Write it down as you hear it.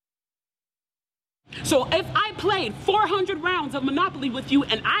So if I played 400 rounds of Monopoly with you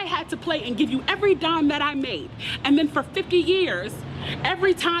and I had to play and give you every dime that I made, and then for 50 years,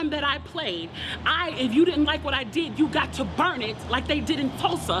 every time that I played, if you didn't like what I did, you got to burn it like they did in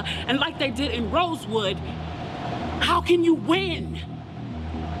Tulsa and like they did in Rosewood, how can you win?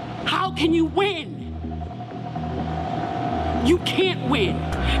 How can you win? You can't win.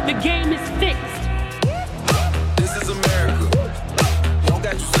 The game is fixed. This is America. Don't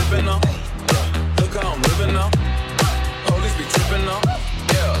got you slipping up. Look how I'm living up. Police be tripping up.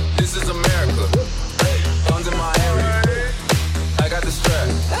 Yeah, this is America. Guns in my area. I got the strap.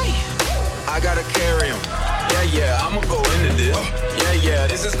 I gotta carry 'em. Yeah, I'ma go into this. Yeah,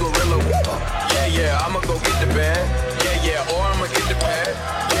 this is gorilla. Yeah, I'ma go get the bag. Yeah, or I'ma get the pad.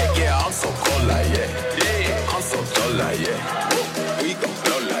 Yeah, I'm so cold like yeah. I'm so cold like yeah. We gon'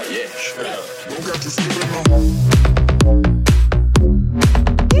 blow like yeah. Don't got you slipping up.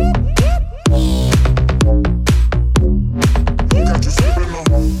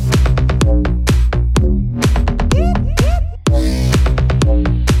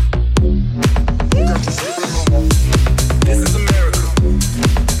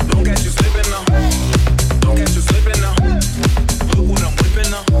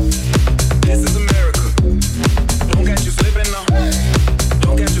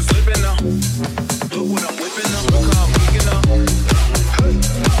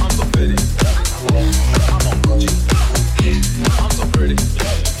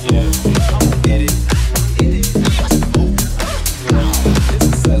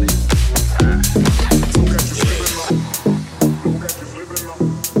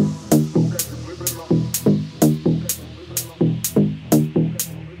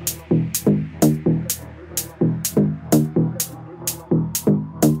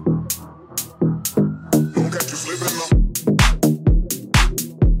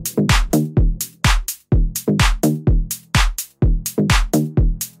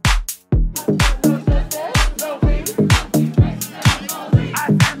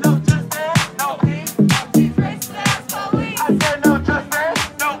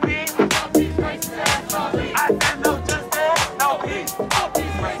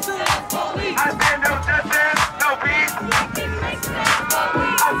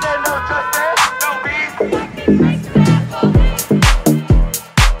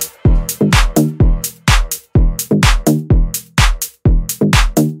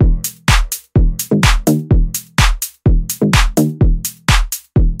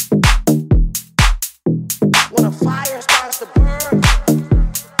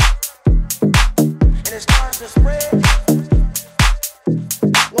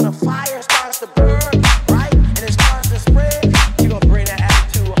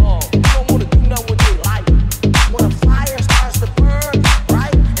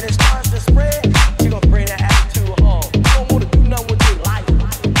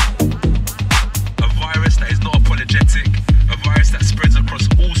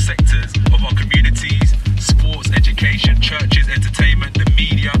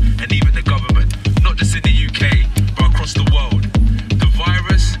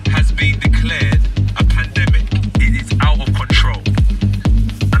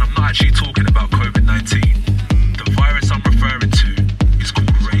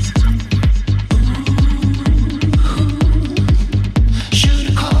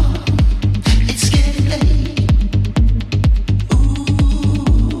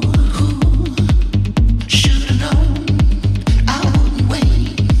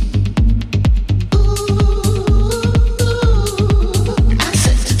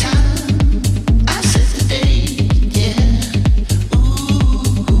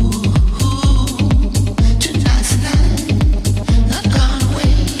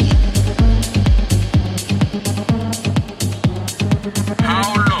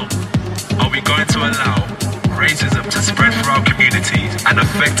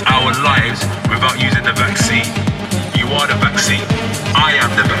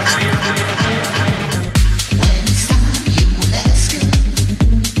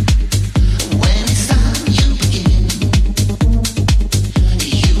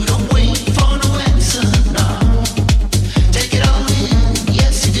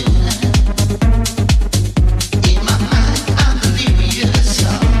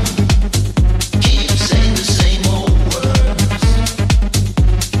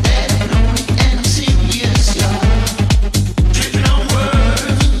 Serious.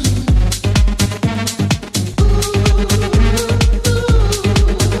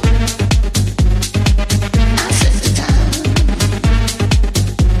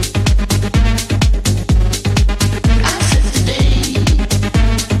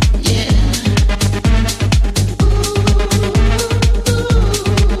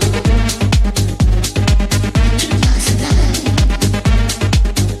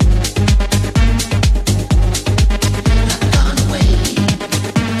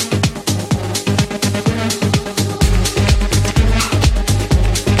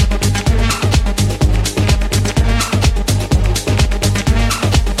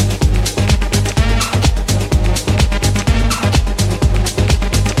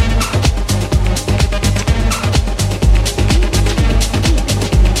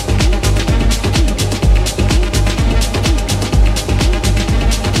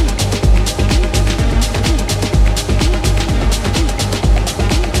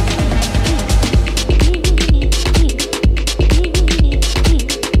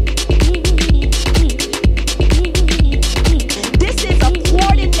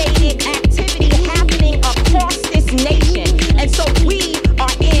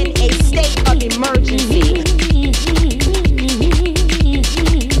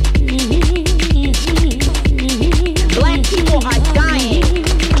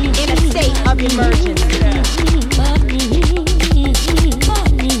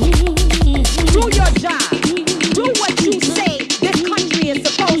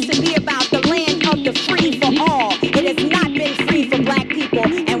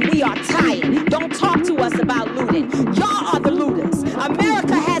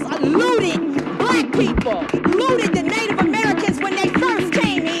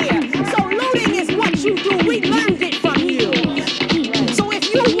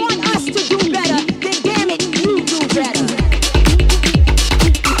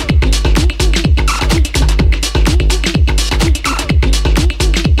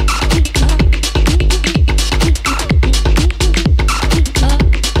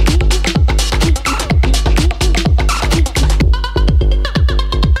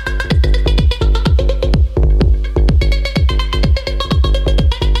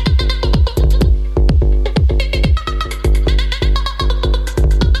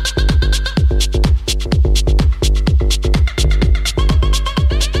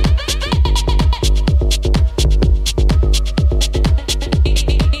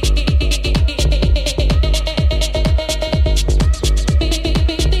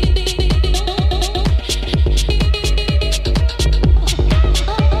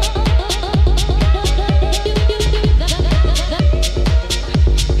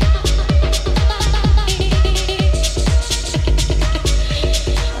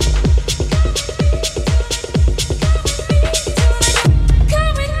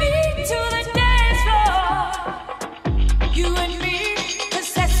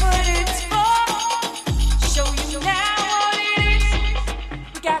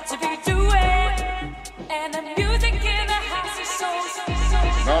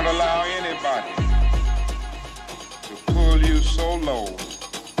 allow anybody to pull you so low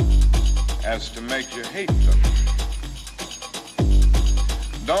as to make you hate them.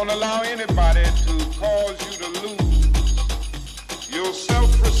 Don't allow anybody to cause you to lose your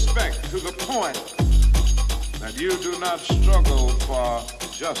self-respect to the point that you do not struggle for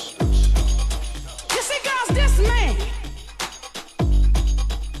justice. You see, girls, this man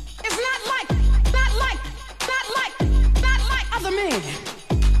is not like other men.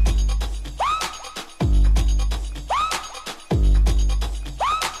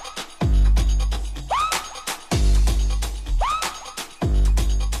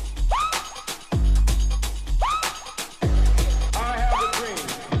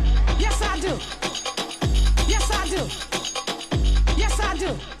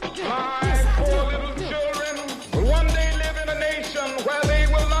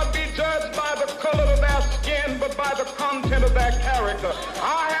 Content of their character.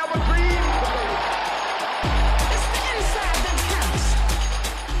 I have a dream today. It's the inside that counts.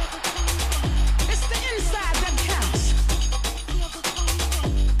 It's the inside that counts.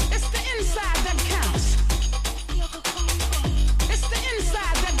 It's the inside that counts. It's the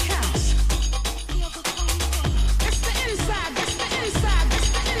inside that counts. It's the inside, that's the inside, that's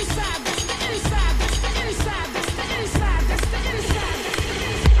the inside, that's the inside, that's the inside, that's the inside, that's the inside.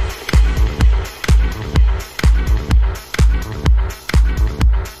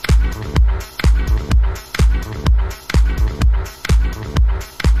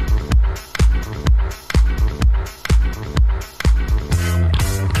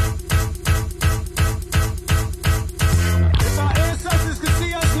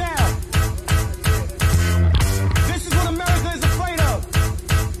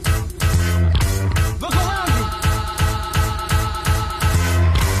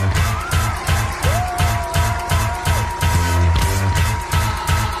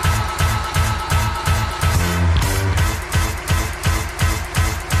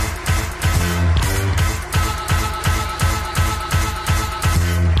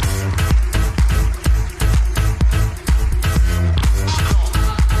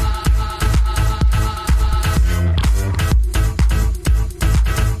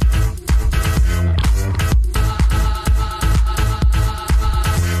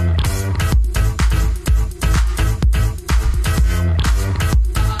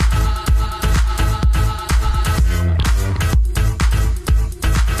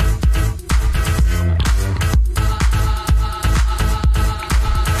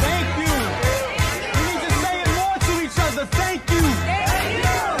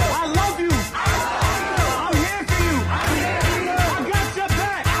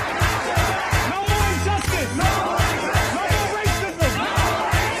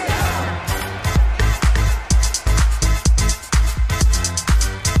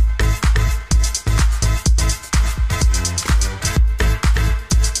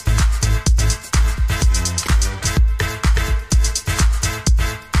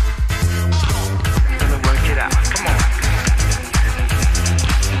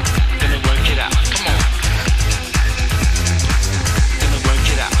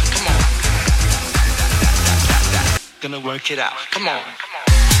 Work it out. Come on.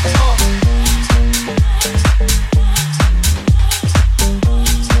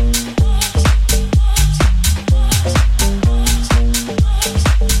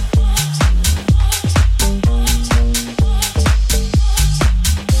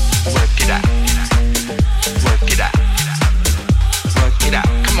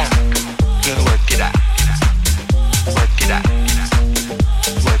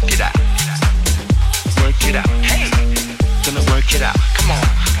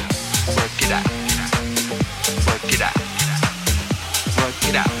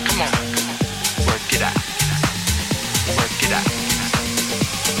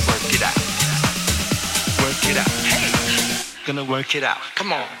 Work it out.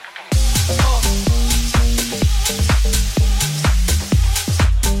 Come on. Work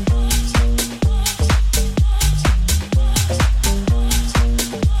it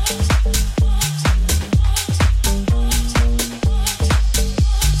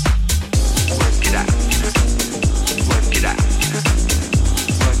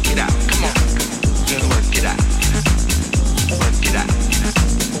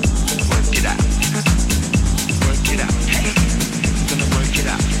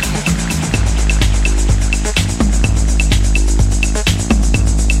out.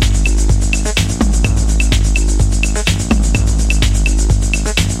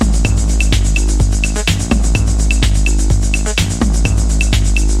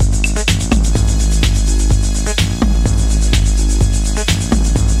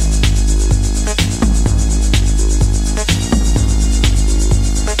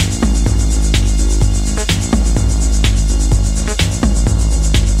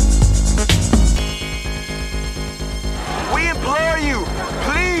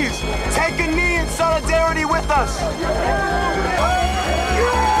 with us.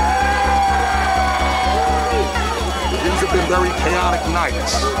 These have been very chaotic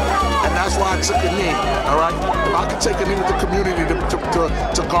nights, and that's why I took a knee, all right? If I can take a knee with the community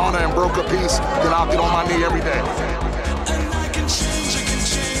to garner and broker peace, then I'll get on my knee every day.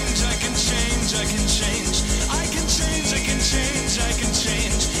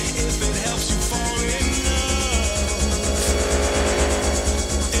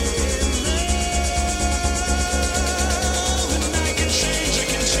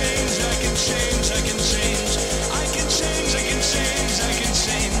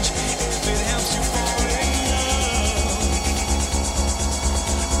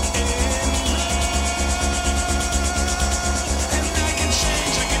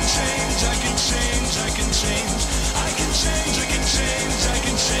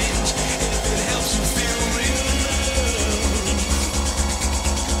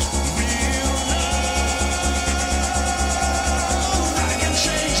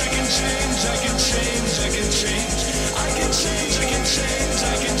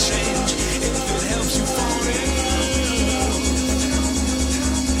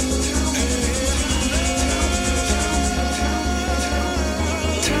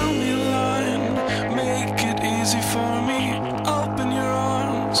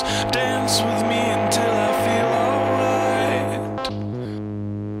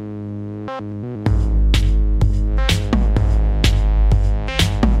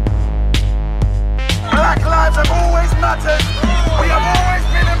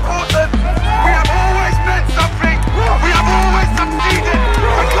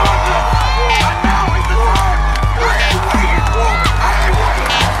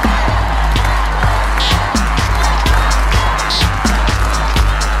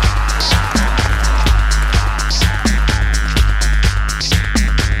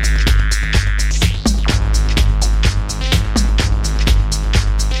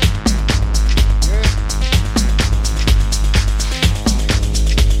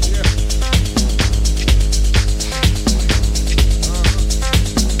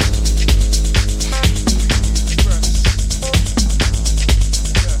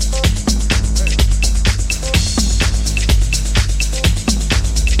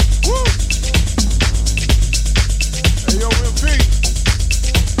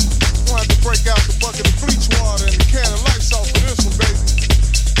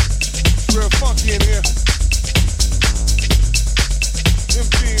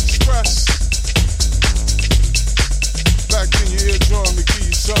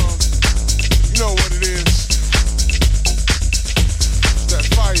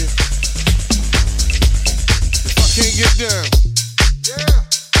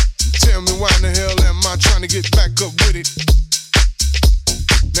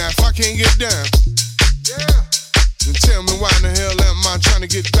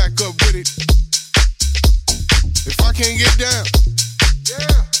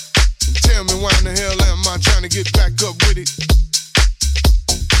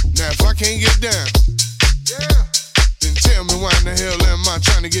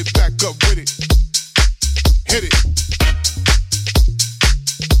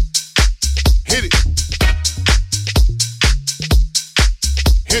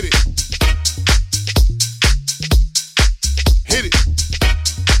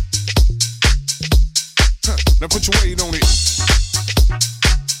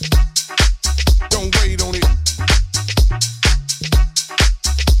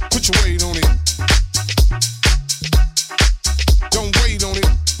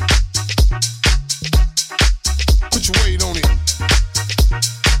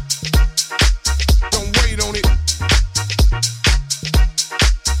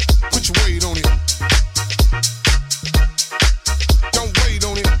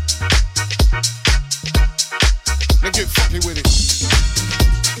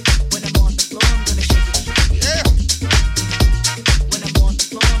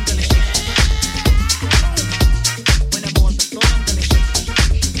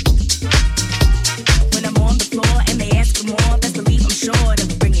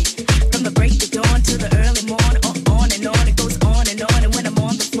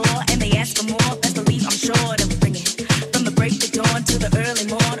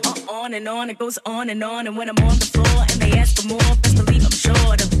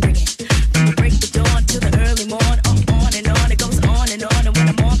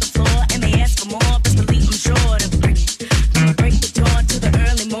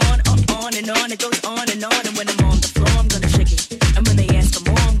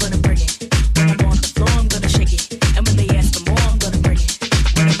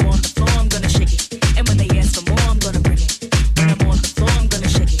 When they ask for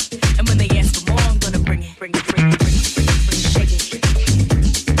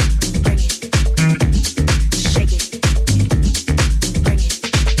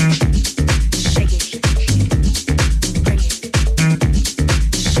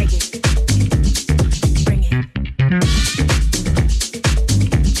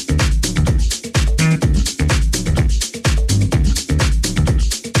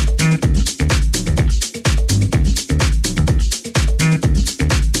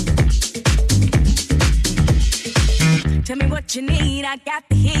what you need, I got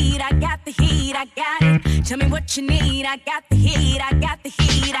the heat, I got the heat, I got it. Tell me what you need, I got the heat, I got the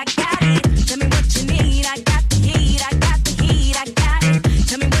heat, I got it. Tell me what you need, I got the heat, I got the heat, I got it.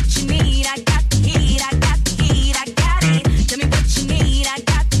 Tell me what you need, I got the heat, I got the heat, I got it. Tell me what you need, I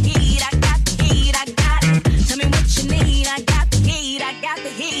got the heat, I got the heat, I got it. Tell me what you need, I got the heat, I got the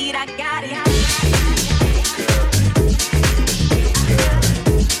heat, I got it.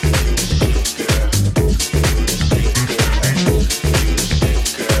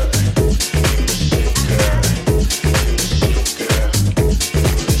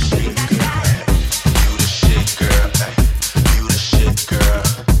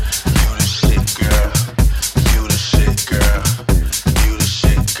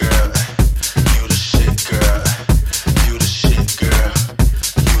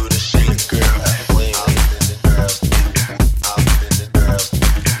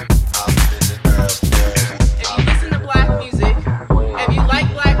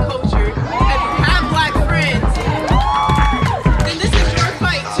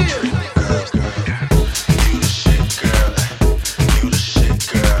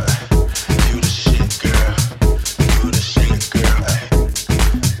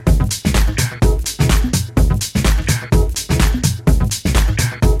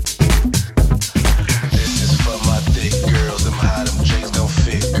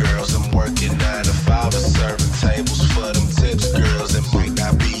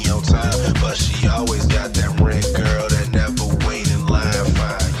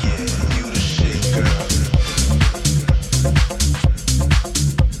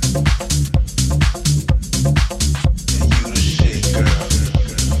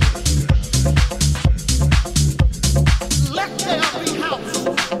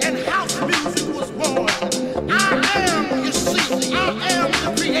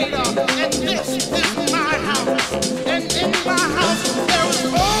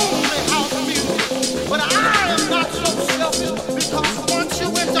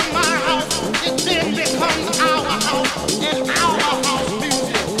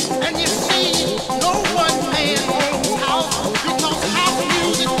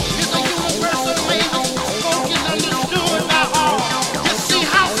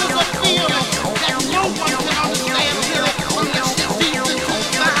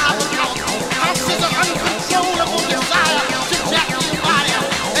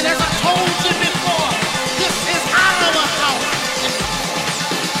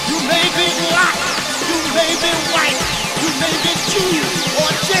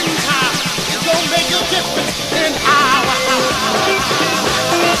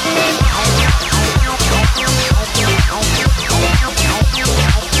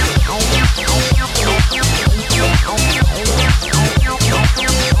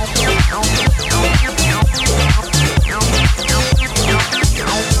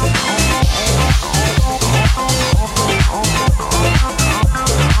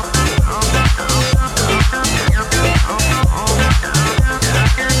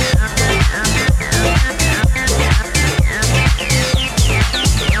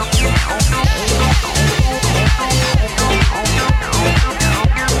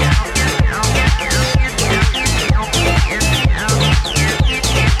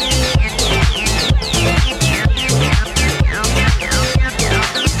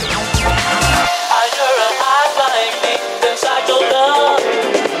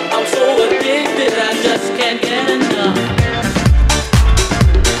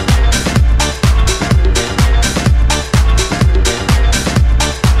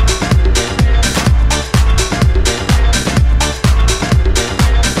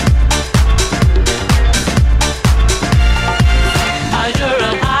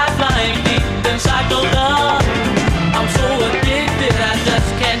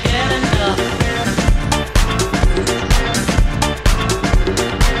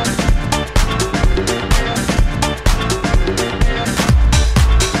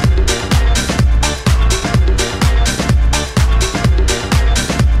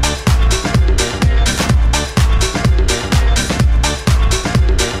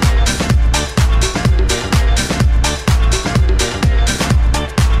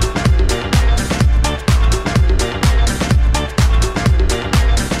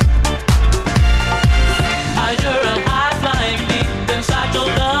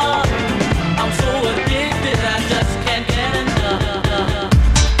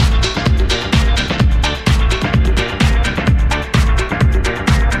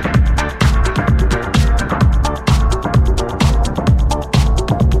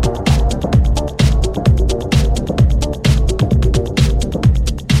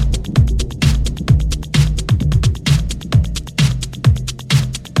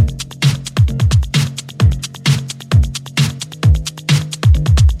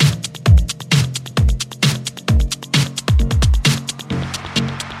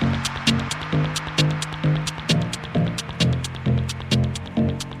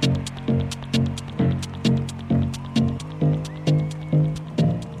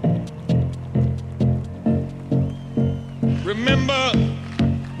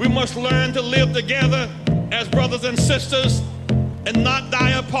 must learn to live together as brothers and sisters and not die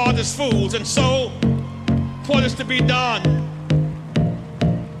apart as fools. And so, what is to be done?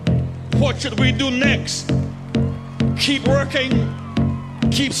 What should we do next? Keep working,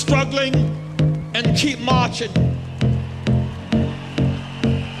 keep struggling, and keep marching.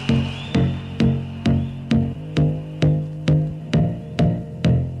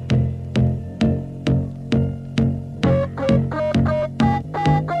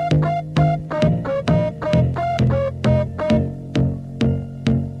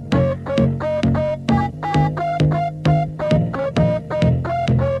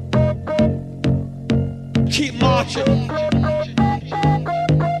 Keep marching.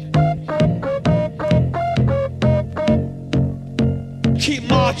 Keep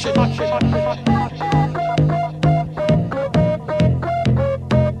marching.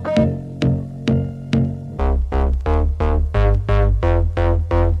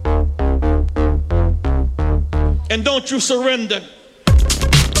 And don't you surrender.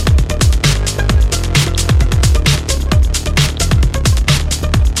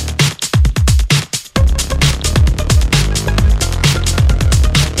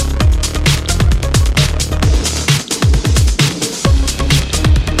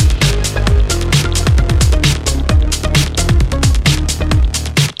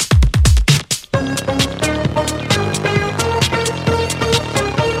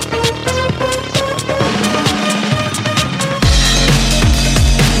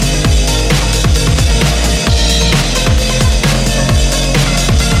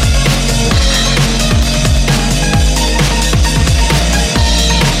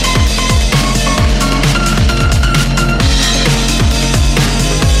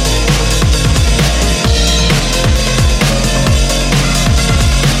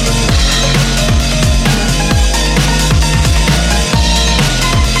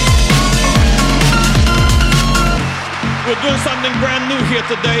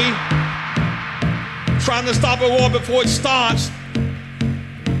 Today, trying to stop a war before it starts,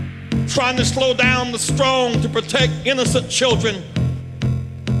 trying to slow down the strong to protect innocent children.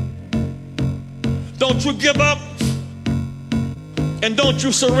 Don't you give up, and don't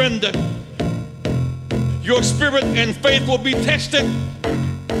you surrender. Your spirit and faith will be tested.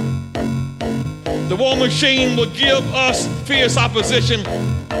 The war machine will give us fierce opposition,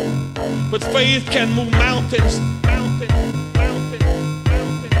 but faith can move mountains.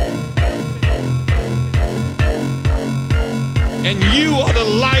 And you are the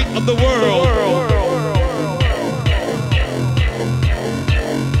light of the world.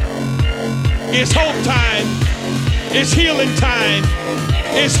 It's hope time. It's healing time.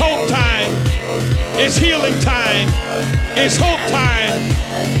 It's hope time. It's healing time. It's hope time.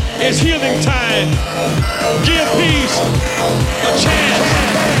 It's healing time. Give peace a chance.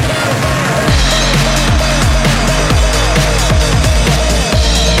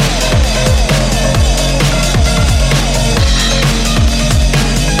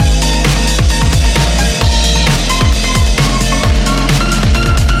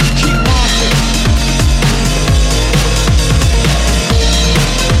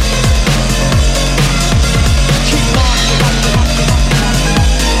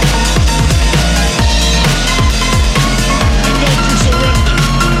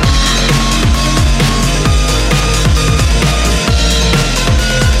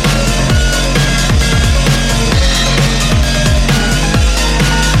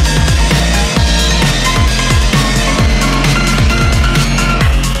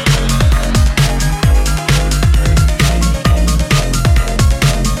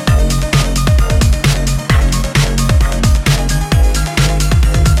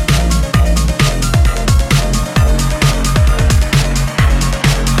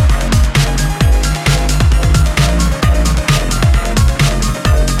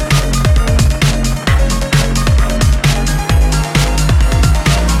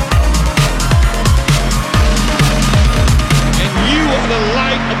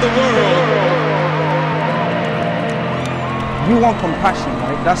 We want compassion,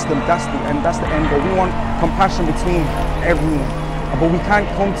 right? That's the end goal. We want compassion between everyone, but we can't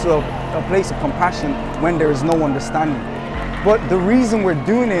come to a place of compassion when there is no understanding. But the reason we're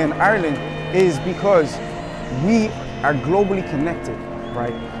doing it in Ireland is because we are globally connected,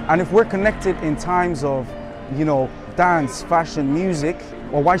 right? And if we're connected in times of, you know, dance, fashion, music,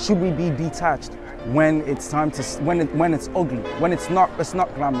 well, why should we be detached when it's time to, when it's ugly, when it's not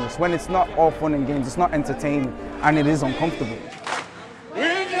glamorous, when it's not all fun and games, it's not entertaining, and it is uncomfortable.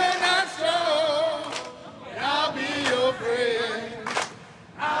 When you're not strong, I'll be your friend.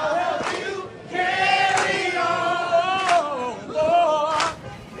 I'll help you carry on, Lord.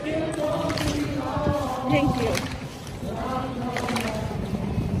 Thank you.